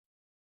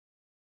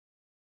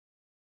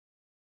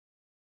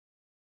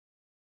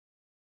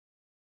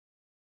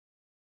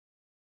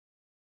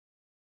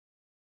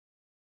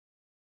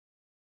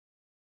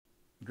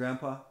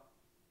Grandpa,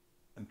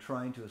 I'm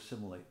trying to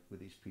assimilate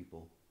with these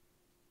people.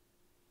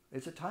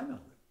 It's a time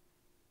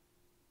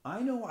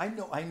element.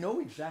 I know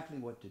exactly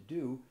what to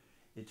do.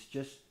 It's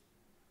just,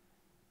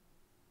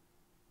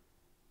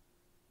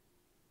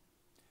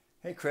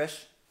 hey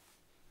Chris,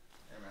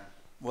 Hey man.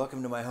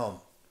 welcome to my home.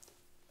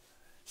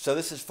 So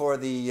this is for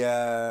the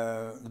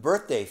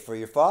birthday for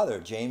your father,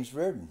 James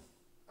Riordan.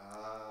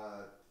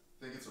 I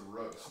think it's a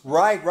roast.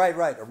 Right.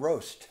 A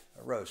roast.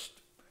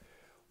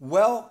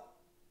 Well,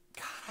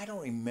 God, I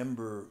don't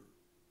remember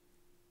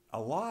a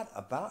lot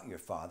about your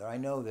father. I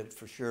know that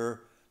for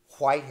sure,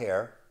 white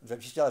hair. He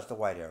still has the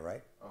white hair,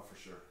 right? Oh, for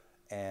sure.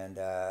 And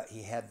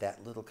he had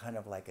that little kind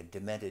of like a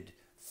demented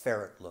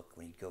ferret look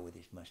when he'd go with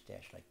his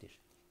mustache like this.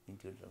 He'd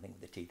do the thing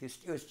with the teeth.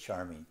 It was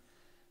charming.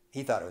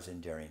 He thought it was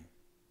endearing.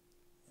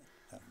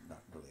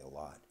 Not really a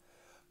lot.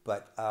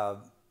 But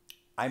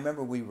I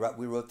remember we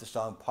wrote the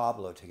song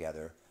Pablo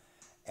together,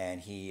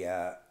 and he'd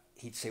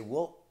say,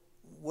 well,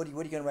 what are you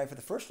going to write for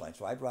the first line?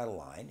 So I'd write a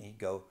line, and he'd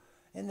go,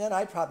 and then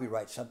I'd probably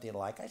write something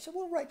like, I said,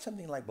 well, write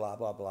something like blah,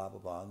 blah, blah, blah,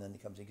 blah. And then he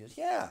comes and he goes,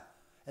 yeah.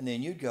 And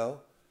then you'd go,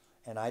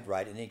 and I'd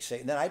write it, and he'd say,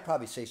 and then I'd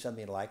probably say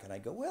something like, and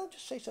I'd go, well,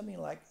 just say something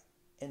like,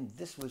 and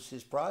this was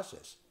his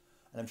process.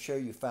 And I'm sure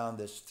you found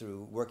this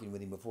through working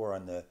with him before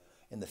in the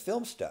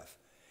film stuff.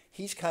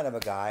 He's kind of a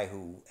guy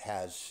who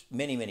has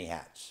many, many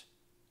hats.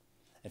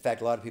 In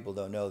fact, a lot of people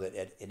don't know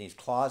that in his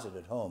closet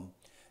at home,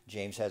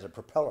 James has a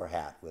propeller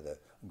hat with a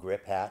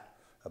grip hat,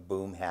 a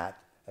boom hat,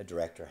 a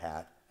director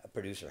hat, a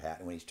producer hat.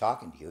 And when he's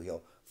talking to you,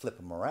 he'll flip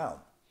them around.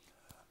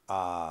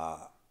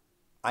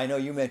 I know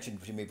you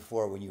mentioned to me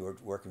before when you were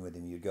working with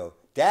him, you'd go,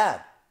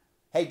 Dad,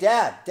 hey,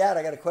 Dad,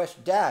 I got a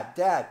question.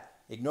 Dad,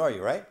 ignore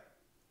you, right?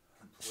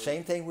 Completely.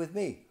 Same thing with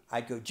me.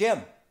 I'd go,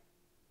 Jim,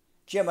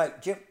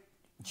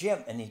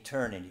 and he'd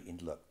turn and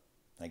he'd look.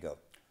 And I'd go,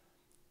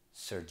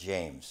 Sir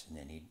James,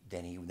 and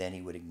then he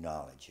would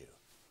acknowledge you.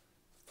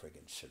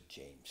 Friggin' Sir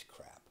James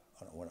crap.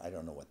 I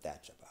don't know what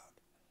that's about.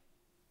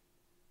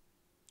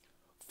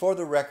 For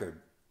the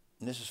record,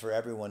 and this is for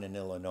everyone in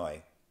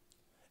Illinois,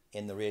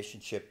 in the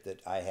relationship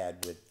that I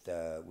had with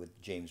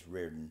James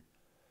Riordan,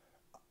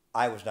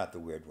 I was not the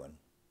weird one.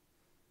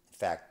 In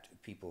fact,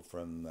 people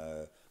from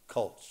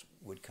cults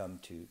would come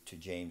to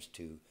James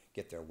to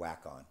get their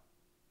whack on.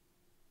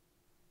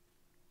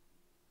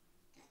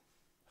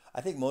 I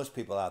think most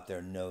people out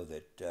there know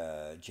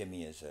that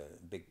Jimmy is a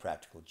big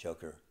practical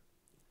joker.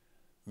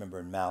 Remember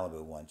in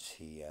Malibu once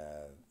he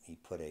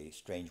put a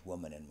strange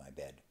woman in my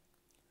bed,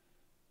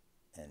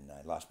 and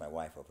I lost my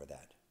wife over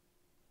that.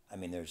 I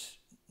mean, there's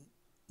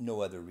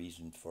no other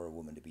reason for a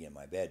woman to be in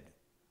my bed.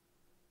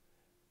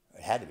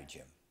 It had to be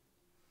Jim.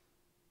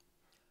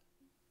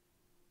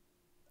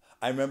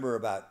 I remember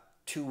about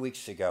 2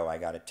 weeks ago I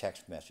got a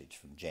text message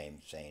from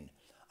James saying,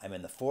 I'm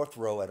in the 4th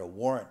row at a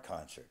Warrant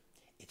concert.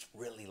 It's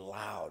really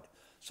loud.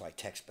 So I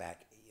text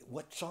back,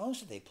 what songs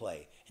do they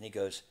play? And he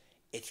goes,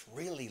 it's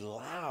really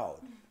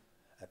loud.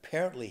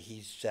 Apparently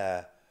he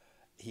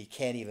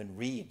can't even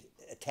read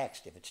a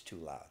text if it's too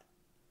loud.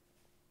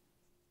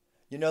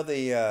 You know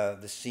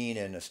the scene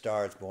in A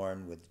Star Is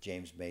Born with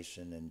James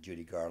Mason and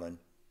Judy Garland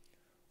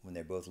when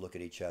they both look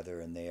at each other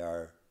and they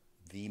are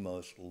the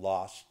most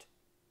lost,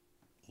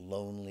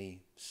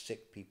 lonely,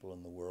 sick people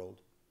in the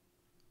world?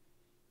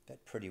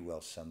 That pretty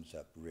well sums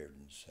up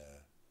Riordan's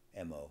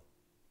M.O.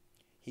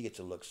 He gets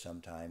a look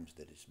sometimes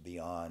that is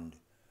beyond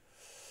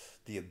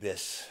the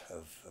abyss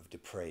of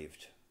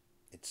depraved.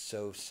 It's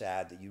so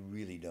sad that you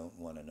really don't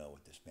want to know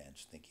what this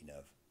man's thinking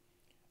of.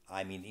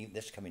 I mean,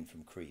 this coming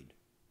from Creed,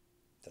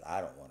 that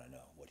I don't want to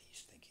know what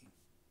he's thinking.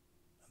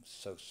 I'm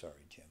so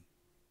sorry, Jim.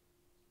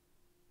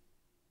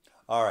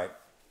 All right,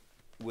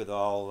 with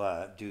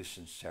all due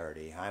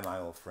sincerity, hi, my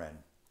old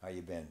friend. How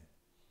you been?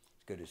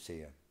 It's good to see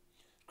you.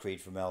 Creed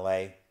from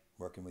L.A.,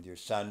 working with your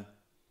son.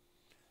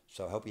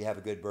 So I hope you have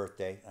a good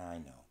birthday. I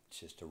know, it's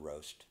just a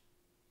roast.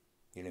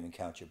 You don't even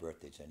count your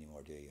birthdays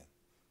anymore, do you?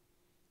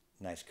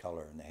 Nice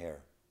color in the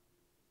hair.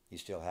 You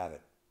still have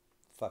it.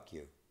 Fuck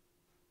you.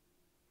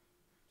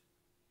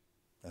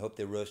 I hope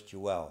they roast you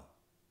well.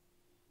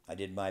 I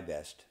did my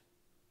best.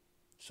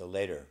 So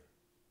later,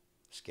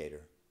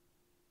 skater.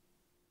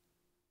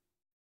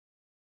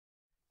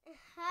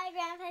 Hi,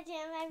 Grandpa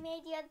Jim. I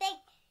made you a big,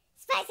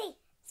 spicy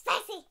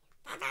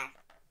pepper.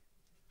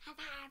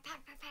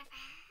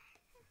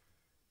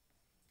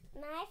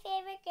 My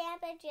favorite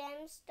Grandpa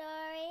Jim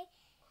story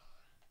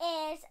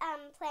is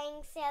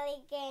playing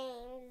silly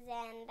games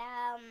and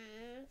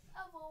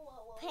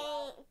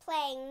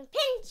playing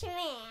Pinch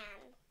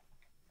Man.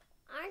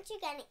 Aren't you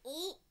gonna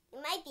eat?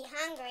 You might be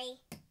hungry.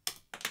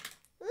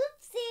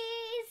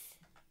 Oopsies!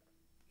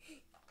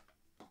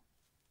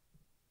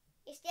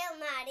 You're still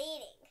not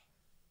eating.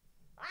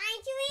 Why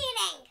aren't you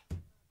eating?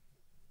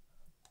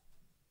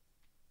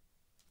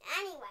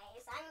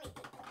 Anyways, I'm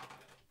eating.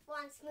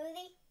 Want a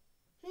smoothie?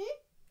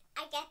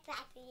 I get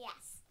that,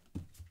 yes.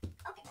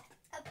 Okay,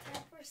 a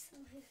pepper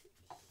smoothie.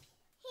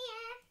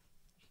 Here.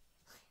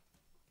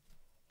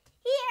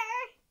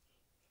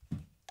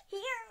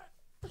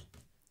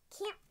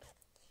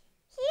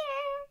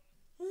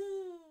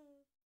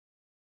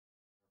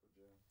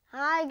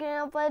 my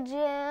Grandpa Jim.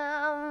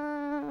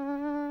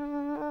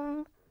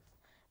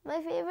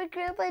 My favorite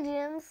Grandpa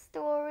Jim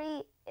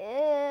story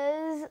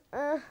is...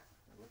 Look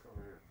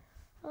over here.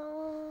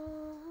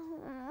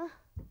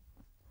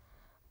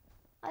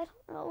 I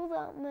don't know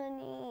that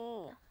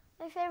many.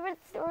 My favorite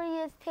story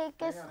is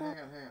Take a Snooze. Hang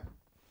on.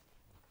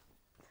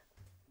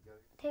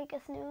 Take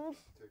a Snooze.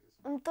 Take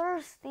a I'm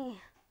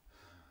thirsty.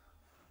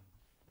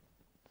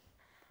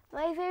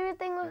 My favorite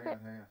thing with Hang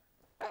on.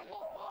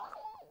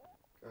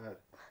 Go ahead.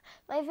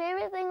 My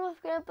favorite thing with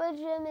Grandpa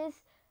Jim is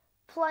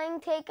playing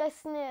Take a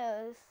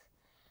Snooze.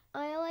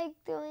 I like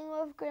doing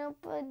with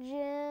Grandpa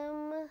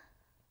Jim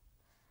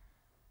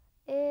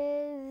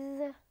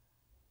is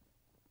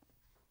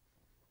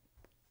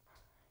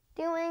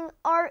doing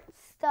art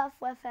stuff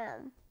with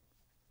him.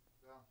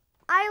 Yeah.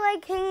 I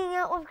like hanging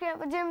out with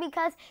Grandpa Jim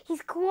because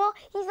he's cool,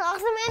 he's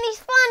awesome, and he's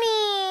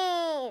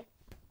funny!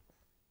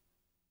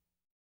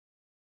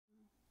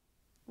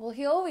 Well,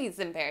 he always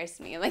embarrassed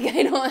me. Like,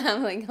 I don't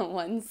have, like, a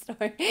one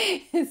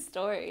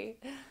story.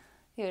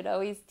 He would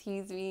always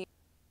tease me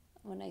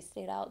when I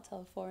stayed out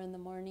till 4 in the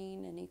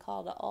morning, and he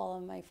called all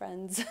of my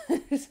friends,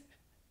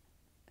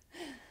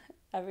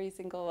 every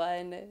single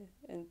one,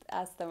 and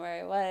asked them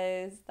where I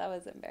was. That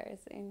was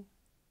embarrassing.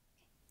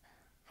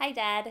 Hi,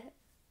 Dad.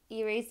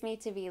 You raised me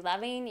to be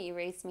loving. You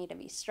raised me to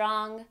be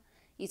strong.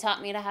 You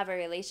taught me to have a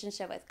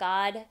relationship with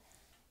God.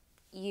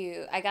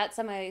 I got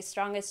some of my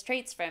strongest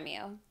traits from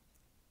you.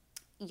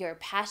 Your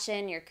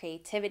passion, your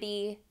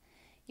creativity,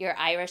 your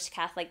Irish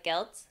Catholic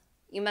guilt.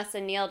 You must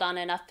have kneeled on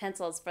enough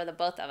pencils for the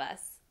both of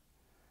us.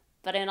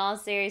 But in all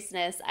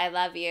seriousness, I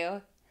love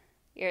you.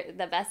 You're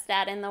the best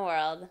dad in the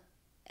world,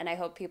 and I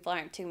hope people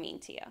aren't too mean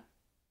to you.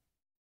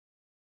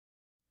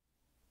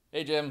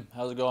 Hey Jim,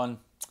 how's it going?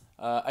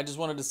 I just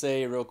wanted to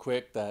say real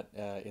quick that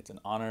it's an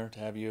honor to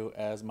have you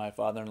as my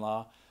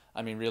father-in-law.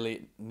 I mean,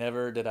 really,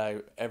 never did I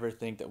ever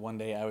think that one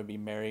day I would be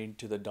married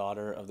to the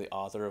daughter of the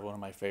author of one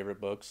of my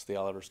favorite books, the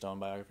Oliver Stone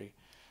biography.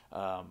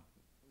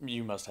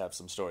 You must have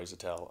some stories to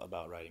tell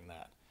about writing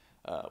that.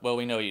 Well,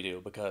 we know you do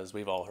because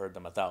we've all heard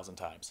them 1,000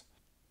 times.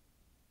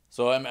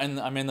 So I'm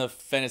in the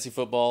fantasy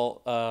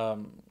football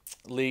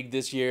league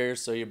this year,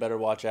 so you better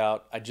watch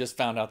out. I just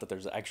found out that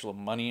there's actual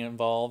money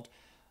involved,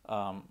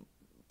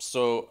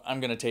 so I'm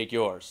going to take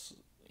yours,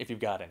 if you've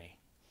got any.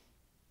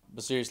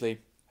 But seriously,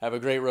 have a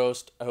great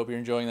roast. I hope you're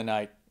enjoying the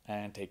night,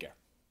 and take care.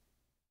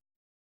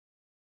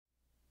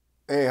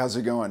 Hey, how's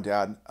it going,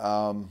 Dad?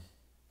 I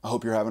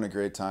hope you're having a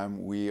great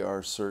time. We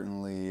are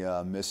certainly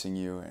missing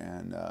you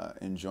and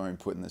enjoying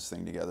putting this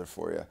thing together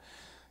for you.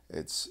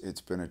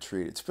 It's been a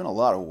treat. It's been a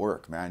lot of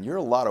work, man. You're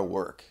a lot of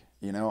work,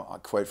 you know,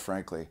 quite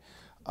frankly.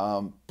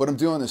 But I'm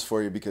doing this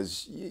for you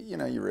because, you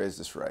know, you raised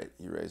us right.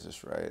 You raised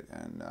us right,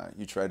 and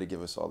you tried to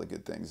give us all the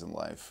good things in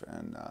life.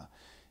 And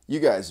you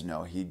guys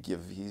know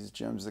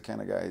Jim's the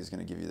kind of guy who's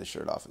going to give you the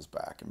shirt off his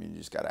back. I mean, you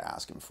just got to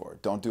ask him for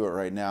it. Don't do it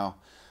right now,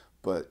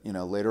 but, you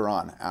know, later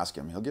on, ask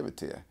him. He'll give it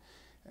to you.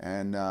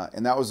 And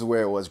that was the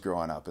way it was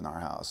growing up in our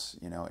house.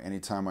 You know,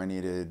 anytime I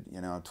needed,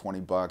 you know,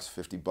 $20,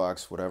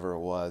 $50, whatever it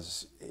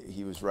was,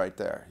 he was right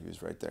there. He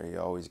was right there. He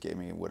always gave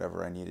me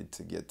whatever I needed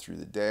to get through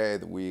the day,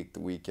 the week, the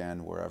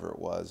weekend, wherever it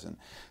was. And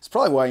it's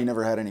probably why he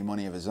never had any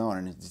money of his own,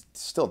 and he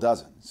still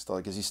doesn't. Still,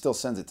 because he still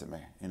sends it to me,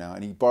 you know,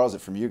 and he borrows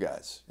it from you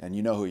guys, and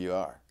you know who you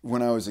are.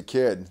 When I was a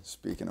kid,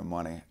 speaking of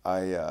money,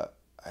 I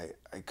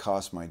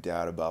cost my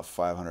dad about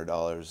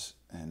 $500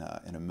 in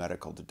a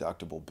medical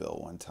deductible bill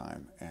one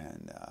time,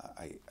 and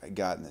I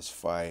got in this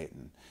fight,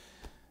 and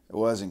it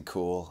wasn't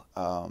cool.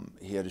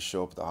 He had to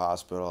show up at the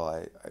hospital.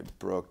 I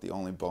broke the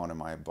only bone in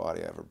my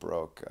body I ever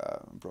broke.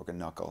 Broke a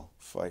knuckle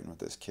fighting with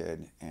this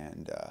kid,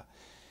 and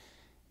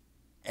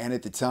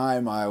at the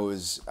time I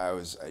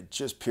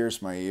just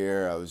pierced my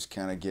ear. I was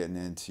kind of getting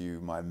into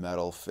my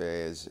metal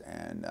phase,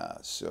 and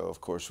so of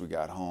course we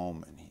got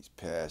home, and he's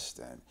pissed,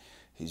 and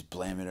he's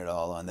blaming it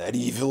all on that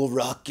evil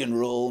rock and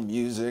roll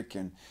music.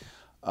 And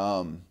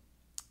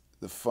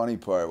the funny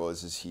part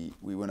was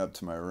we went up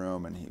to my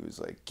room, and he was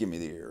like, "Give me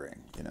the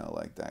earring," you know,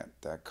 like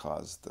that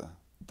caused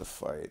the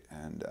fight.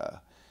 And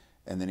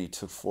then he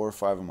took 4 or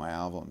 5 of my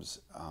albums.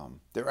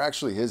 They were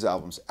actually his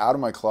albums, out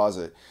of my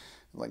closet,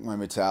 like my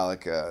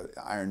Metallica,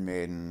 Iron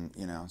Maiden,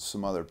 you know,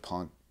 some other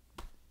punk,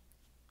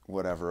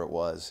 whatever it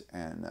was,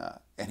 and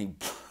he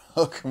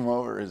broke them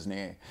over his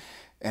knee.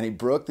 And he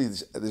broke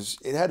these,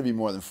 it had to be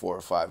more than 4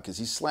 or 5, because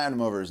he slammed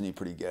him over his knee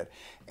pretty good.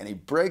 And he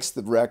breaks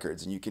the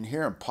records, and you can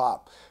hear him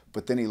pop,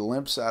 but then he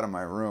limps out of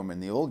my room,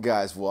 and the old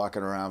guy's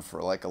walking around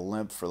for like a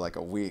limp for like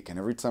a week, and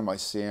every time I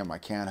see him, I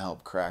can't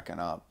help cracking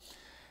up.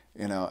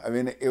 You know, I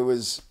mean, it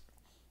was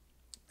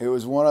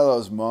one of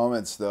those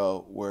moments,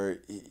 though, where,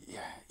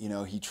 you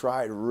know, he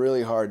tried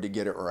really hard to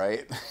get it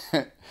right.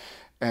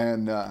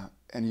 And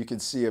you can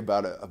see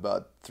about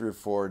 3 or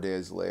 4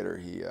 days later,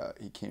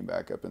 he came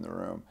back up in the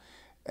room.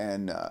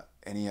 And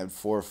he had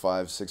 4 or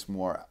 5, 6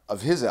 more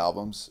of his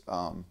albums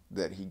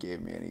that he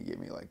gave me, and he gave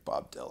me like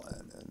Bob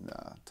Dylan and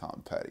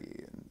Tom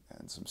Petty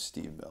and some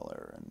Steve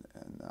Miller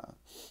and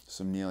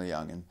some Neil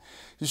Young, and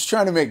he was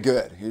trying to make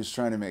good. He was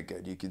trying to make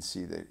good. You could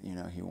see that, you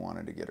know, he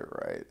wanted to get it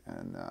right,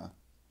 and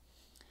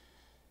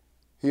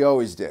He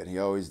always did. He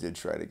always did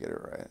try to get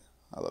it right.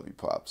 I love you,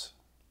 Pops.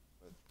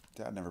 But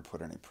Dad never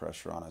put any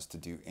pressure on us to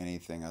do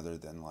anything other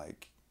than,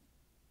 like,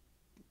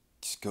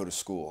 just go to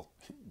school,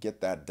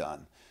 get that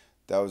done.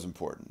 That was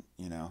important,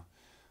 you know.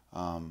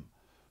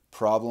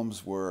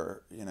 Problems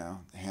were, you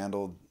know,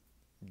 handled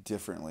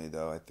differently,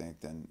 though, I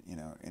think, than, you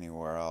know,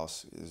 anywhere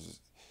else. Is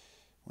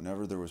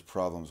whenever there was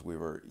problems, we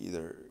were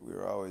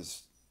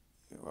always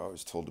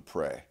told to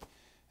pray.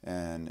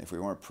 And if we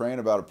weren't praying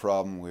about a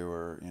problem, we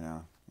were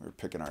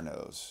picking our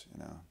nose, you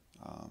know.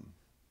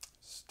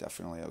 It's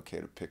definitely okay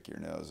to pick your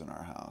nose in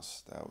our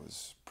house. That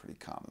was pretty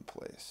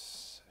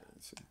commonplace.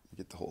 You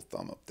get the whole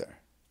thumb up there.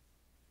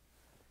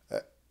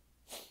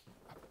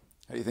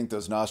 How do you think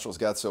those nostrils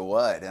got so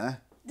wide, huh?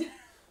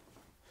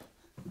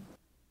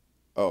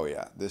 Oh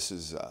yeah, this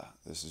is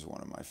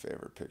one of my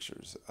favorite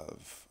pictures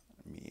of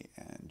me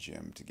and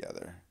Jim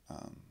together.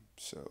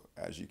 So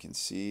as you can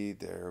see,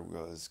 there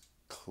was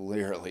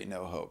clearly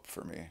no hope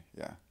for me.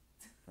 Yeah,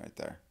 right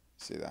there.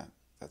 See that?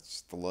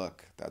 That's the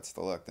look. That's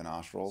the look. The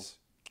nostrils.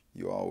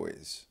 You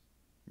always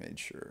made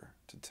sure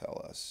to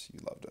tell us you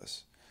loved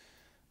us.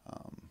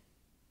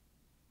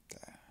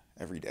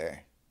 Every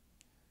day.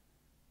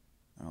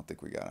 I don't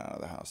think we got out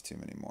of the house too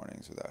many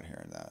mornings without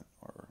hearing that,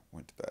 or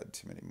went to bed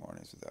too many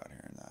mornings without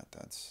hearing that.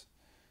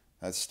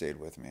 That's stayed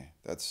with me.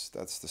 That's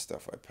the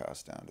stuff I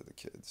passed down to the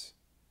kids.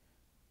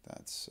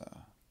 That's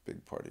a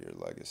big part of your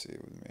legacy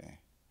with me.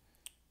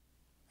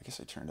 I guess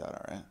I turned out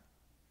all right.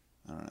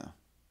 I don't know.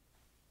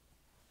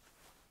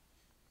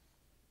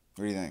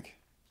 What do you think?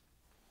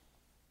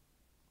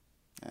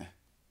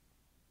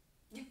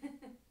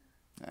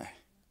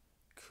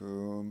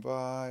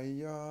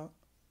 Kumbaya.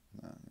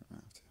 No, you don't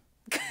have to.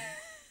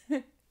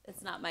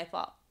 It's not my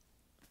fault.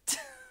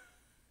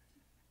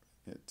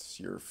 It's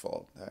your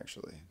fault,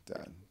 actually,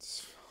 Dad.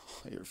 It's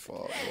your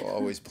fault. I will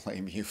always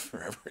blame you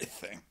for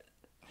everything.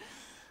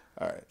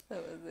 All right.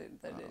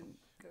 That didn't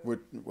go.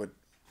 What?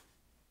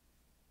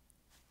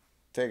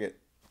 Take it.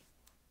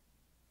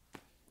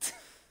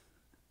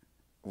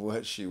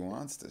 What she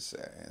wants to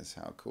say is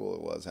how cool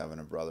it was having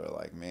a brother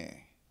like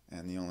me.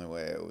 And the only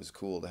way it was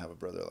cool to have a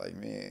brother like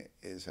me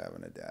is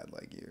having a dad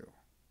like you.